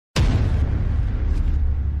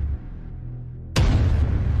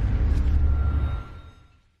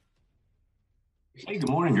Hey,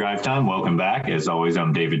 good morning, Drive Time. Welcome back. As always,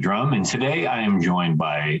 I'm David Drum, and today I am joined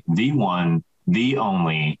by the one, the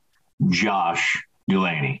only Josh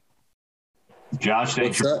Delaney. Josh,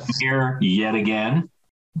 thanks for being here yet again.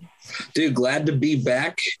 Dude, glad to be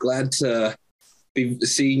back. Glad to be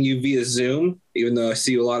seeing you via Zoom, even though I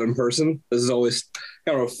see you a lot in person. This is always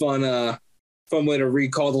kind of a fun way to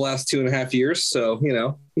recall the last 2.5 years. So,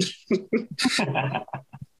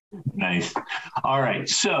 Nice. All right.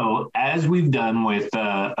 So as we've done with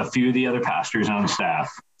a few of the other pastors on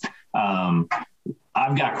staff,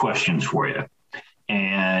 I've got questions for you.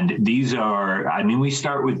 And these are, we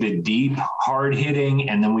start with the deep, hard hitting,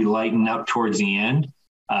 and then we lighten up towards the end.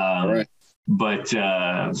 All right. But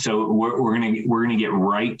so we're gonna get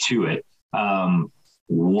right to it.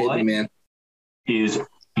 What is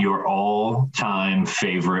your all-time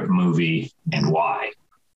favorite movie and why?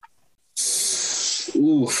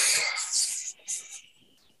 Oof,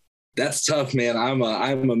 that's tough, man. I'm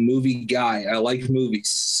a movie guy. I like movies,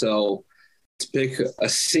 so to pick a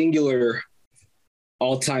singular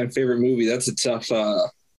all-time favorite movie, that's a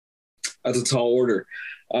tall order.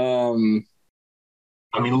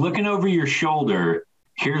 Looking over your shoulder,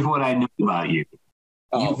 here's what I know about you.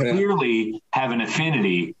 You clearly have an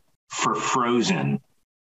affinity for Frozen.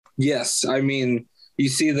 Yes, you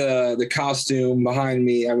see the costume behind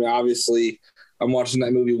me. Obviously, I'm watching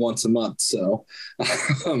that movie once a month. So,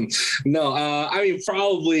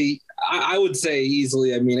 probably I would say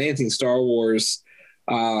easily. Anything Star Wars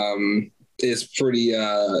is pretty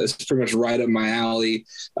much right up my alley.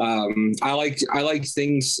 I like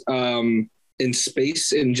things in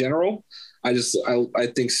space in general. I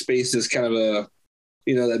think space is kind of a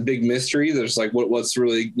that big mystery. There's like what's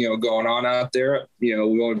really going on out there. We've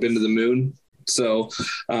only been to the moon, so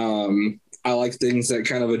I like things that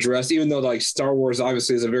kind of address, even though like Star Wars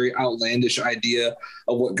obviously is a very outlandish idea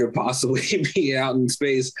of what could possibly be out in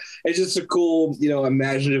space. It's just a cool,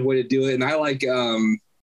 imaginative way to do it. And I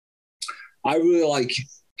really like,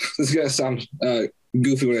 this is going to sound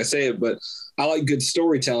goofy when I say it, but I like good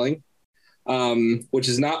storytelling, which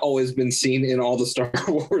has not always been seen in all the Star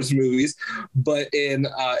Wars movies, but in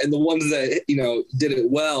the ones that, did it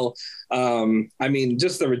well.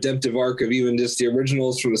 Just the redemptive arc of even just the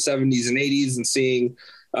originals from the 70s and 80s and seeing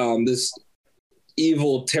this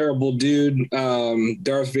evil, terrible dude,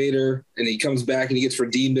 Darth Vader, and he comes back and he gets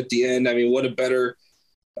redeemed at the end. What a better,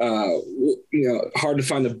 hard to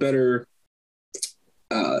find a better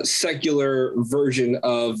secular version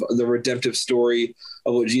of the redemptive story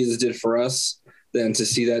of what Jesus did for us than to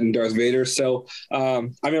see that in Darth Vader. So,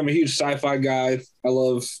 I'm a huge sci-fi guy. I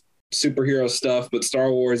love superhero stuff, but Star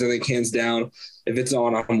Wars, I think hands down, if it's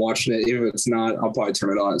on, I'm watching it. Even if it's not, I'll probably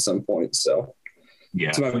turn it on at some point. So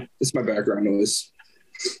yeah, it's my background noise.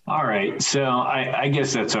 All right. So I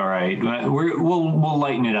guess that's all right. We'll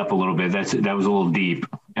lighten it up a little bit. That was a little deep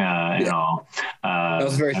and all. That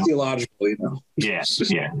was very theological, Yeah.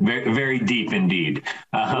 Very, very deep indeed.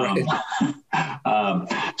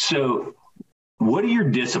 So what are your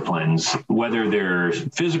disciplines, whether they're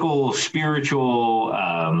physical, spiritual,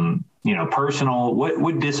 personal,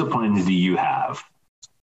 what disciplines do you have?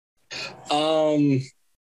 I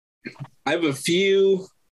have a few,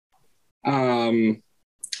 I'll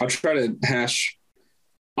try to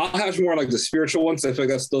I'll hash more like the spiritual ones. I feel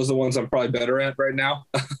like those are the ones I'm probably better at right now.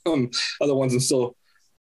 Other ones I'm still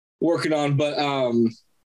working on, but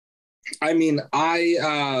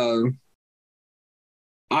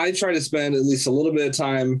I try to spend at least a little bit of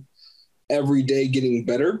time every day getting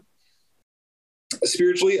better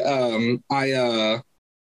spiritually. I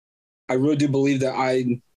really do believe that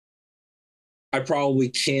I probably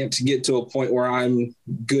can't get to a point where I'm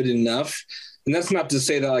good enough. And that's not to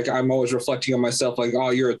say that like I'm always reflecting on myself like,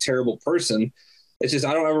 oh, you're a terrible person. It's just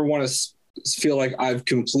I don't ever want to feel like I've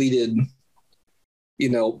completed,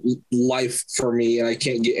 life for me and I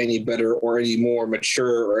can't get any better or any more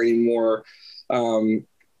mature or any more,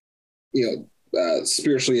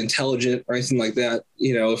 spiritually intelligent or anything like that.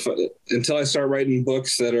 Until I start writing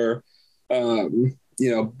books that are,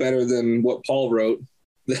 better than what Paul wrote,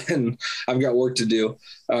 then I've got work to do.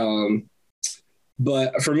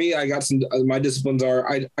 But for me, I got my disciplines are,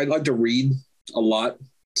 I like to read a lot.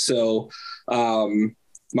 So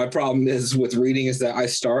my problem is with reading is that I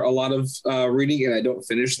start a lot of reading and I don't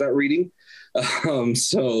finish that reading. I'll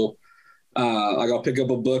pick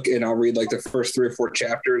up a book and I'll read like the first 3 or 4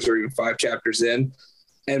 chapters or even 5 chapters in,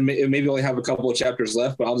 and maybe only have a couple of chapters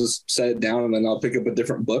left, but I'll just set it down and then I'll pick up a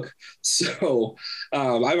different book. So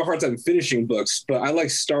I have a hard time finishing books, but I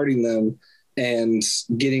like starting them and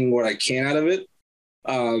getting what I can out of it.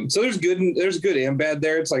 So there's good and bad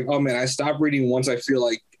there. It's like, oh man, I stop reading once I feel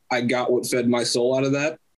like I got what fed my soul out of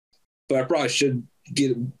that, but I probably should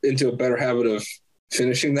get into a better habit of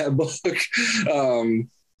finishing that book.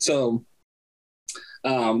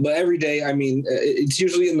 But every day, I mean, it's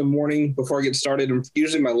usually in the morning before I get started, and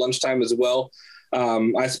usually my lunchtime as well.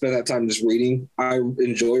 I spend that time just reading. I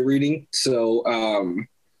enjoy reading. So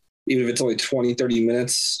even if it's only 20, 30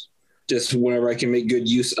 minutes, just whenever I can make good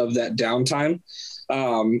use of that downtime.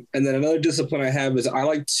 And then another discipline I have is I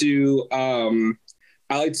like to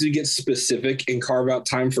get specific and carve out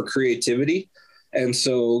time for creativity. And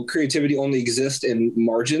so creativity only exists in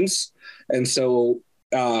margins. And so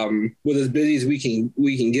with as busy as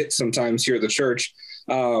we can get sometimes here at the church,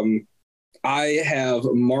 I have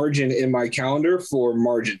margin in my calendar for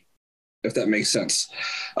margin, if that makes sense.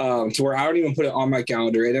 To where I don't even put it on my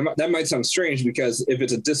calendar. And that might sound strange, because if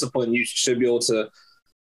it's a discipline, you should be able to,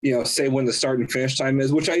 say when the start and finish time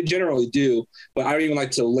is, which I generally do, but I don't even like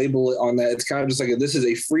to label it on that. It's kind of just like, this is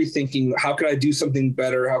a free thinking, how can I do something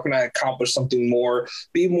better? How can I accomplish something more,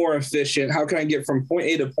 be more efficient? How can I get from point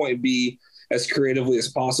A to point B as creatively as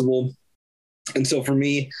possible? And so for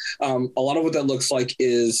me, a lot of what that looks like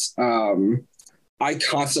is I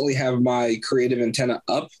constantly have my creative antenna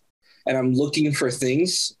up, and I'm looking for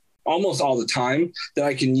things almost all the time that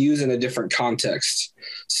I can use in a different context.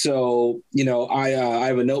 So, I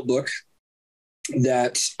have a notebook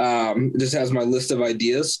that just has my list of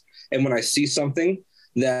ideas. And when I see something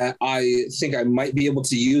that I think I might be able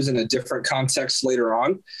to use in a different context later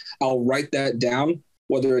on, I'll write that down,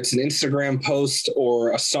 whether it's an Instagram post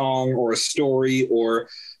or a song or a story or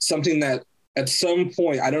something that at some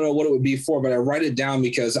point, I don't know what it would be for, but I write it down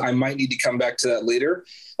because I might need to come back to that later.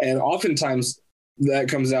 And oftentimes that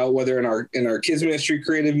comes out whether in our kids ministry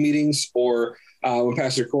creative meetings or when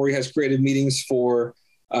Pastor Corey has creative meetings for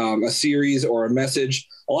a series or a message.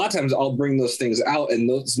 A lot of times I'll bring those things out, and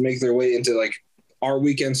those make their way into like our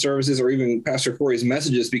weekend services or even Pastor Corey's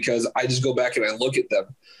messages, because I just go back and I look at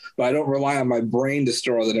them. But I don't rely on my brain to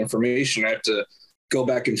store all that information. I have to go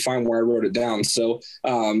back and find where I wrote it down. So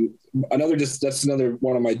that's another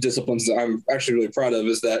one of my disciplines that I'm actually really proud of,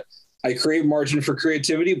 is that I create margin for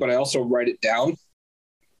creativity, but I also write it down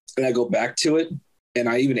and I go back to it and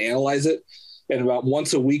I even analyze it. And about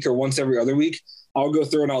once a week or once every other week, I'll go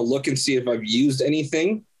through and I'll look and see if I've used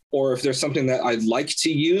anything or if there's something that I'd like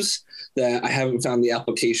to use that I haven't found the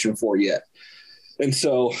application for yet. And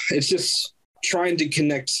so it's just trying to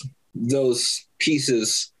connect those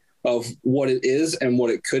pieces of what it is and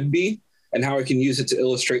what it could be and how I can use it to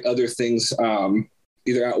illustrate other things,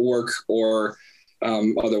 either at work or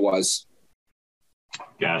otherwise.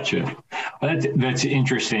 Gotcha. That's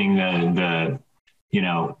interesting.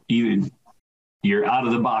 Even your out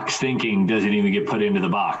of the box thinking doesn't even get put into the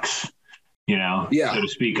box, so to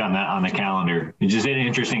speak, on the calendar. It's just an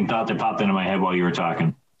interesting thought that popped into my head while you were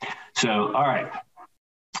talking. So, all right.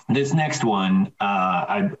 This next one,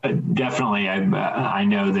 I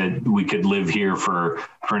know that we could live here for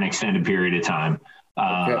an extended period of time.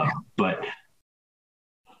 Okay. But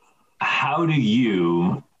how do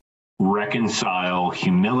you reconcile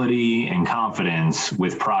humility and confidence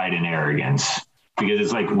with pride and arrogance? Because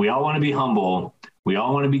it's like, we all want to be humble. We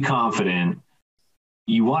all want to be confident.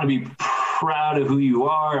 You want to be proud of who you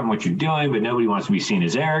are and what you're doing, but nobody wants to be seen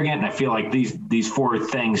as arrogant. And I feel like these four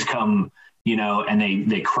things come,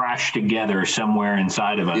 and they crash together somewhere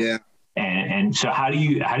inside of us. Yeah. And so how do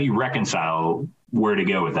you reconcile where to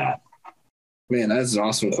go with that? Man, that's an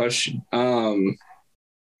awesome question.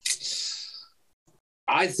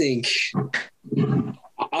 I think,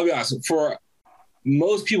 I'll be honest, for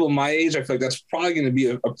most people my age, I feel like that's probably going to be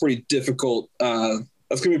a pretty difficult, that's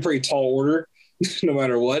going to be a pretty tall order, no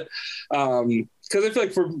matter what. Because I feel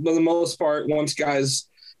like for the most part, once guys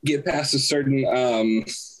get past a certain,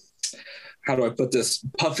 how do I put this,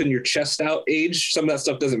 puffing your chest out age, some of that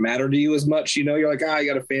stuff doesn't matter to you as much. You're like, I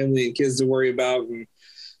got a family and kids to worry about,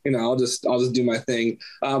 and I'll just do my thing.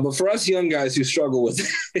 But for us young guys who struggle with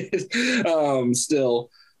it, still,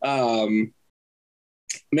 man,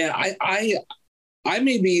 I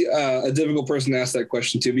may be a difficult person to ask that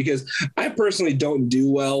question to, because I personally don't do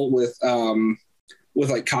well with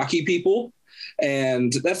like cocky people.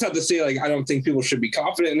 And that's not to say like I don't think people should be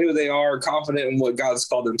confident in who they are, confident in what God's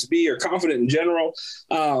called them to be, or confident in general.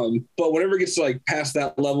 But whenever it gets to like past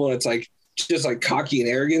that level, and it's like just like cocky and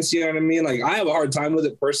arrogance, you know what I mean? Like I have a hard time with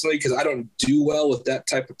it personally, because I don't do well with that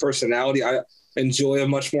type of personality. I enjoy a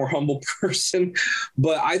much more humble person.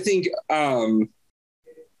 But I think in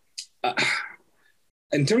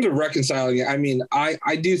terms of reconciling it, I mean,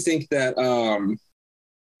 I do think that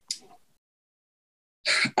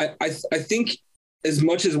I think as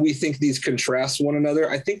much as we think these contrast one another,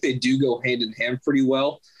 I think they do go hand in hand pretty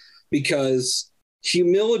well. because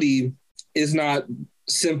humility is not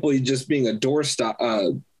simply just being a doormat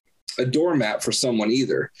for someone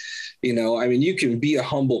either. You know, I mean, you can be a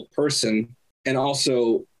humble person and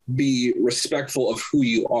also be respectful of who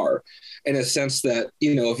you are, in a sense that,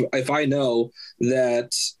 you know, if I know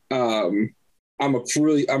that I'm a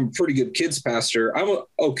pretty good kids pastor, I'm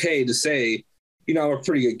okay to say, you know, I'm a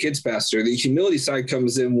pretty good kids pastor. The humility side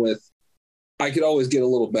comes in with, I could always get a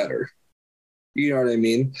little better. You know what I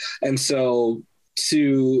mean? And so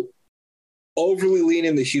to overly lean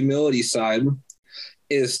in the humility side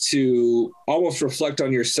is to almost reflect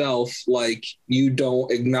on yourself, like you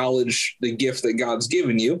don't acknowledge the gift that God's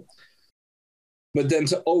given you. But then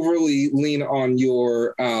to overly lean on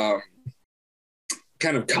your kind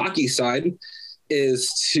of cocky side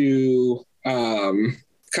is to kind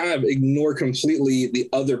of ignore completely the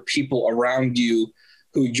other people around you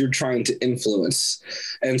who you're trying to influence.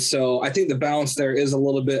 And so I think the balance there is a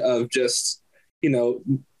little bit of just, you know,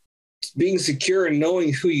 being secure and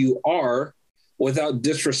knowing who you are without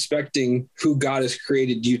disrespecting who God has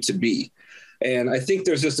created you to be. And I think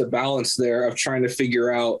there's just a balance there of trying to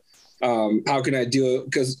figure out how can I do it?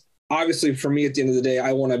 Because obviously for me, at the end of the day,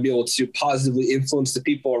 I want to be able to positively influence the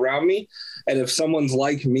people around me. And if someone's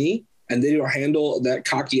like me and they don't handle that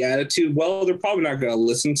cocky attitude, well, they're probably not going to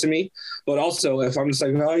listen to me. But also if I'm just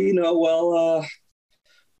like, oh, you know, well,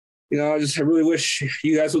 you know, I really wish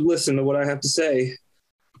you guys would listen to what I have to say.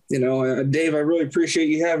 You know, Dave, I really appreciate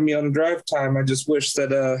you having me on the drive time. I just wish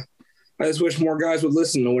more guys would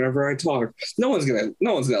listen to whenever I talk. No one's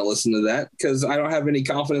gonna listen to that because I don't have any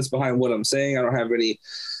confidence behind what I'm saying. I don't have any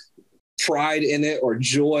pride in it or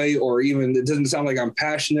joy, or even it doesn't sound like I'm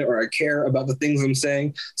passionate or I care about the things I'm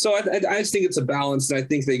saying. So I just think it's a balance, and I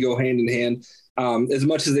think they go hand in hand. As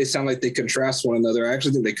much as they sound like they contrast one another, I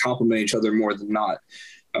actually think they complement each other more than not.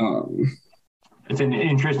 It's an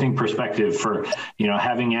interesting perspective for, you know,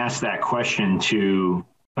 having asked that question to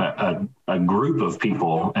a group of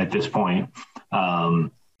people at this point.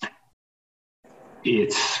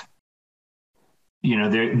 It's, you know,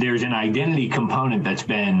 there's an identity component that's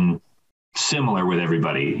been similar with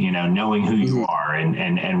everybody, you know, knowing who you are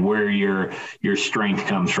and where your strength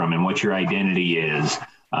comes from and what your identity is.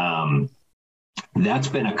 That's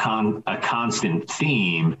been a constant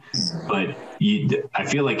theme, but I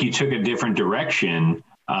feel like you took a different direction,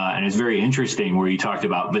 and it's very interesting where you talked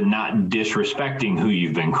about, but not disrespecting who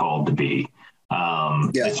you've been called to be.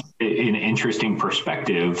 It's an interesting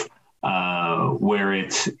perspective where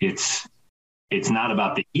it's not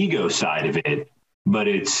about the ego side of it, but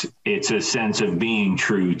it's a sense of being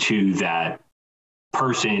true to that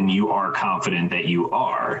person you are confident that you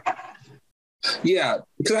are. Yeah,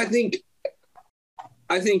 because I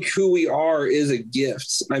think who we are is a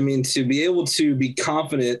gift. I mean, to be able to be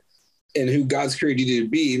confident in who God's created you to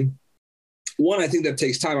be, one, I think that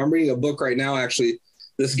takes time. I'm reading a book right now, actually.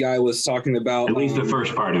 This guy was talking about... At least the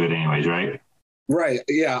first part of it anyways, right? Right.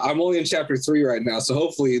 Yeah. I'm only in chapter 3 right now. So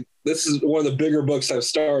hopefully this is one of the bigger books I've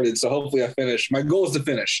started. So hopefully I finish. My goal is to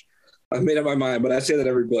finish. I've made up my mind, but I say that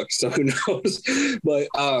every book. So who knows? But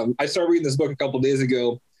I started reading this book a couple of days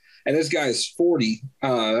ago. And this guy is 40.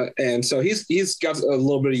 And so he's got a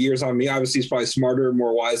little bit of years on me. Obviously, he's probably smarter,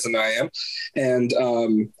 more wise than I am. And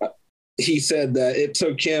he said that it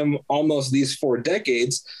took him almost these 4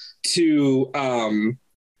 decades to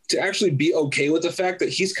actually be okay with the fact that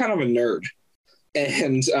he's kind of a nerd.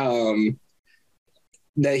 And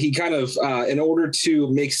that he kind of, in order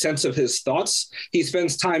to make sense of his thoughts, he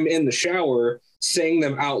spends time in the shower saying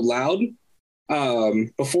them out loud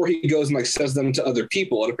before he goes and like says them to other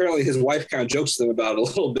people. And apparently his wife kind of jokes to them about it a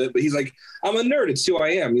little bit, but he's like, I'm a nerd. It's who I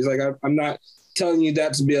am. He's like, I'm not telling you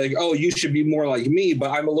that to be like, oh, you should be more like me, but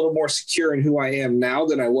I'm a little more secure in who I am now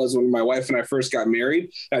than I was when my wife and I first got married.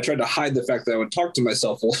 And I tried to hide the fact that I would talk to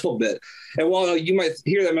myself a little bit. And while you might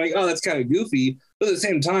hear them like, oh, that's kind of goofy, but at the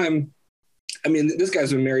same time, I mean, this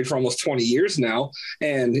guy's been married for almost 20 years now,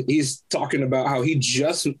 and he's talking about how he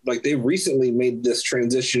just, like, they recently made this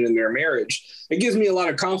transition in their marriage. It gives me a lot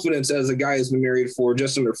of confidence as a guy who's been married for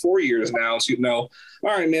just under 4 years now. So, you know, all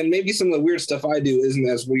right, man, maybe some of the weird stuff I do isn't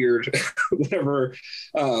as weird whenever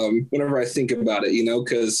I think about it, you know,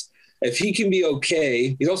 because if he can be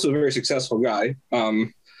okay, he's also a very successful guy.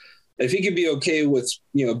 If he can be okay with,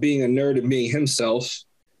 you know, being a nerd and being himself,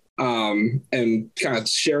 and kind of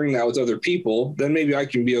sharing that with other people, then maybe I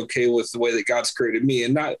can be okay with the way that God's created me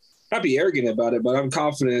and not be arrogant about it, but I'm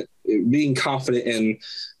being confident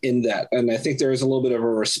in that. And I think there is a little bit of a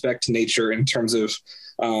respect nature in terms of,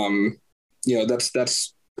 you know,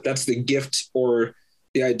 that's the gift or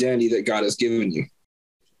the identity that God has given you.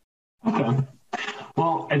 Okay.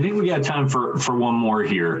 Well, I think we got time for one more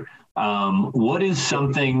here. What is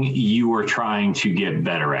something you are trying to get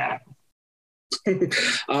better at?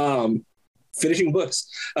 Finishing books.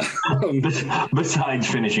 Besides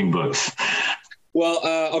finishing books. Well,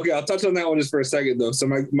 okay, I'll touch on that one just for a second, though. So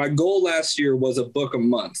my goal last year was a book a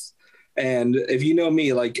month. And if you know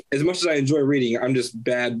me, like as much as I enjoy reading, I'm just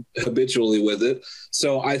bad habitually with it.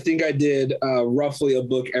 So I think I did roughly a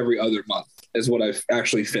book every other month is what I've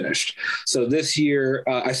actually finished. So this year,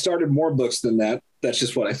 I started more books than that. That's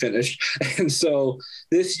just what I finished. And so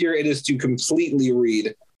this year it is to completely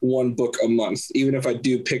read one book a month. Even if I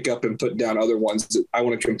do pick up and put down other ones that I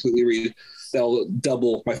want to completely read, that'll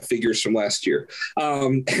double my figures from last year.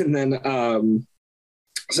 And then,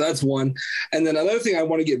 so that's one. And then another thing I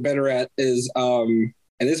want to get better at is, and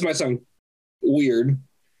this might sound weird,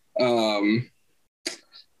 I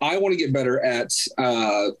want to get better at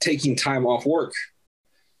taking time off work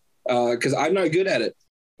because I'm not good at it.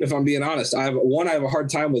 If I'm being honest, I have a hard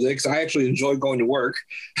time with it because I actually enjoy going to work.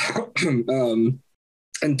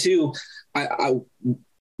 And two, my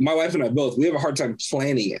wife and I both, we have a hard time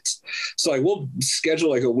planning it. So like we'll schedule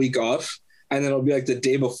like a week off and then it'll be like the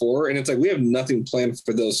day before. And it's like, we have nothing planned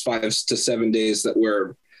for those 5 to 7 days that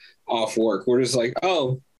we're off work. We're just like,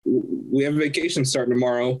 oh, we have a vacation starting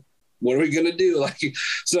tomorrow. What are we going to do? Like,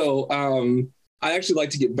 so I actually like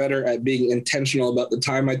to get better at being intentional about the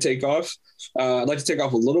time I take off. I'd like to take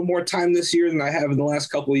off a little more time this year than I have in the last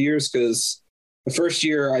couple of years because the first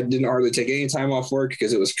year I didn't hardly take any time off work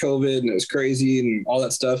because it was COVID and it was crazy and all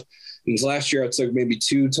that stuff. And last year I took maybe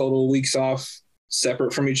 2 total weeks off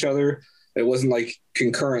separate from each other. It wasn't like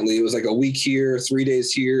concurrently. It was like a week here, 3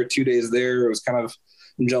 days here, 2 days there. It was kind of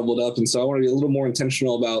jumbled up. And so I want to be a little more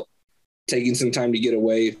intentional about taking some time to get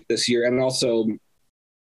away this year and also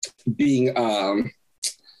being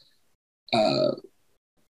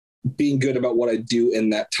good about what I do in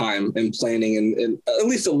that time and planning and at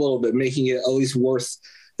least a little bit, making it at least worth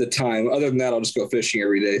the time. Other than that, I'll just go fishing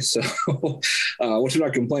every day. So, which I'm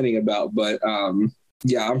not complaining about, but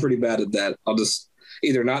yeah, I'm pretty bad at that. I'll just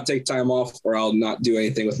either not take time off or I'll not do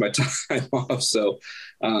anything with my time off. So,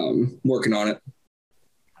 working on it.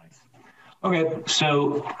 Okay.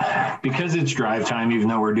 So because it's drive time, even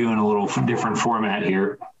though we're doing a little different format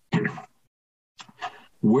here,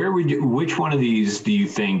 which one of these do you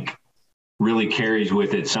think really carries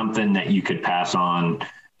with it something that you could pass on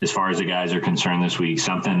as far as the guys are concerned this week,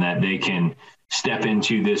 something that they can step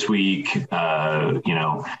into this week?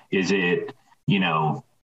 Is it,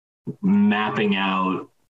 mapping out,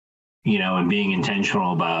 and being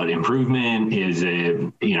intentional about improvement? Is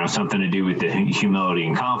it, something to do with the humility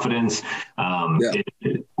and confidence,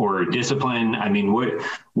 or discipline? I mean,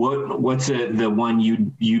 what's the one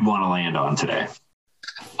you'd want to land on today?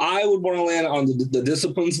 I would want to land on the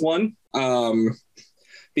disciplines one,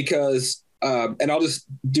 because, and I'll just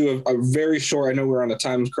do a very short, I know we're on a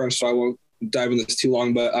time crunch, so I won't dive into this too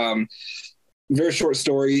long, but very short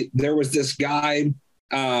story. There was this guy,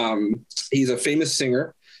 he's a famous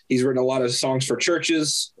singer. He's written a lot of songs for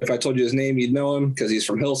churches. If I told you his name, you'd know him because he's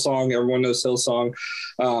from Hillsong. Everyone knows Hillsong.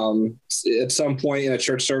 At some point in a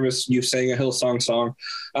church service, you've sang a Hillsong song.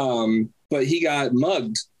 But he got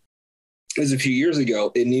mugged. It was a few years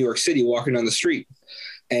ago in New York City, walking down the street.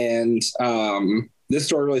 And this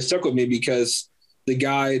story really stuck with me because the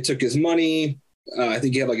guy took his money. I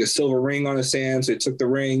think he had like a silver ring on his hand. So he took the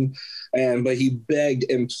ring, but he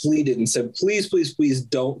begged and pleaded and said, please, please, please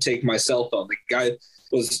don't take my cell phone. The guy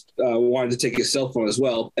was wanted to take his cell phone as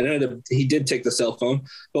well. And he did take the cell phone.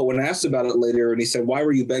 But when asked about it later, and he said, why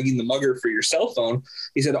were you begging the mugger for your cell phone?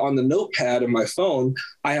 He said, on the notepad of my phone,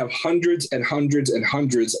 I have hundreds and hundreds and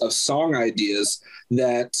hundreds of song ideas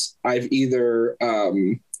that I've either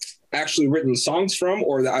actually written songs from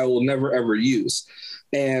or that I will never, ever use.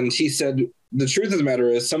 And he said, the truth of the matter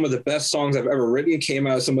is some of the best songs I've ever written came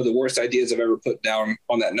out of some of the worst ideas I've ever put down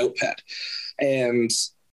on that notepad. And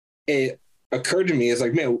it occurred to me as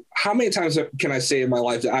like, man, how many times can I say in my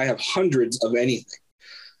life that I have hundreds of anything?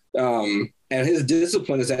 And his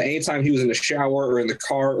discipline is that anytime he was in the shower or in the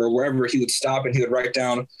car or wherever, he would stop and he would write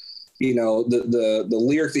down, the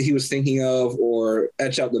lyric that he was thinking of or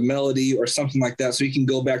etch out the melody or something like that. So he can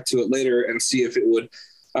go back to it later and see if it would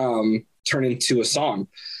turn into a song.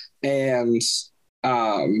 And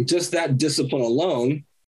just that discipline alone,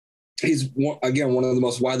 he's again, one of the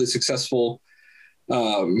most widely successful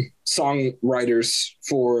songwriters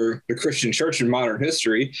for the Christian church in modern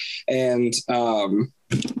history. And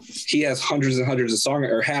he has hundreds and hundreds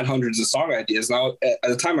of had hundreds of song ideas. Now, at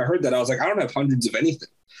the time I heard that, I was like, I don't have hundreds of anything.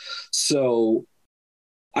 So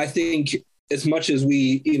I think as much as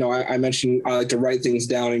we, I mentioned I like to write things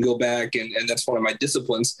down and go back, and that's one of my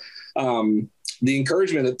disciplines. The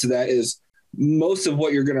encouragement to that is most of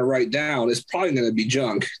what you're going to write down is probably going to be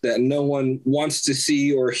junk that no one wants to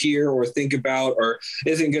see or hear or think about, or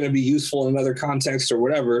isn't going to be useful in another context or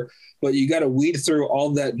whatever. But you got to weed through all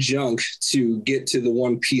that junk to get to the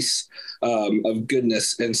one piece of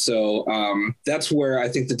goodness. And so that's where I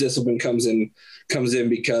think the discipline comes in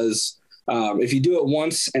because if you do it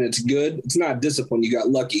once and it's good, it's not discipline. You got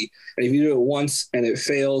lucky. And if you do it once and it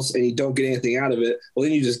fails and you don't get anything out of it, well,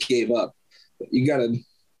 then you just gave up. You got to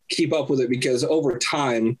keep up with it because over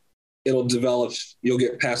time it'll develop. You'll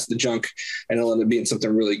get past the junk and it'll end up being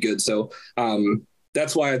something really good. So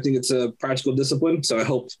that's why I think it's a practical discipline. So I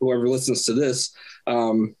hope whoever listens to this,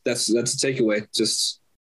 that's a takeaway. Just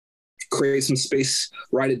create some space,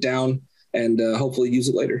 write it down, and hopefully use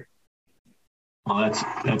it later. Well,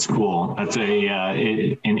 that's cool. That's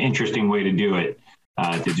an interesting way to do it,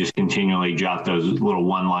 to just continually jot those little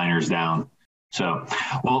one-liners down. So,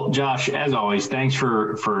 well, Josh, as always, thanks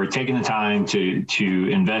for taking the time to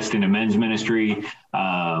invest in a men's ministry.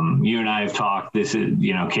 You and I have talked. This is,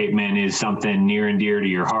 Cape Men is something near and dear to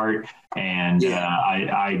your heart, and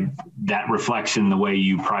I that reflects in the way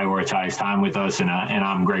you prioritize time with us, and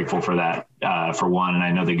I'm grateful for that, for one, and I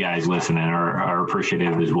know the guys listening are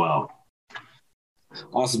appreciative as well.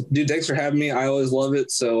 Awesome, dude. Thanks for having me. I always love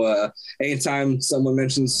it. So anytime someone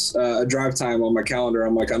mentions a drive time on my calendar,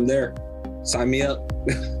 I'm like, I'm there. Sign me up.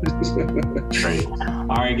 Great.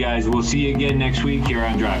 All right, guys. We'll see you again next week here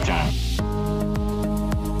on Drive Time.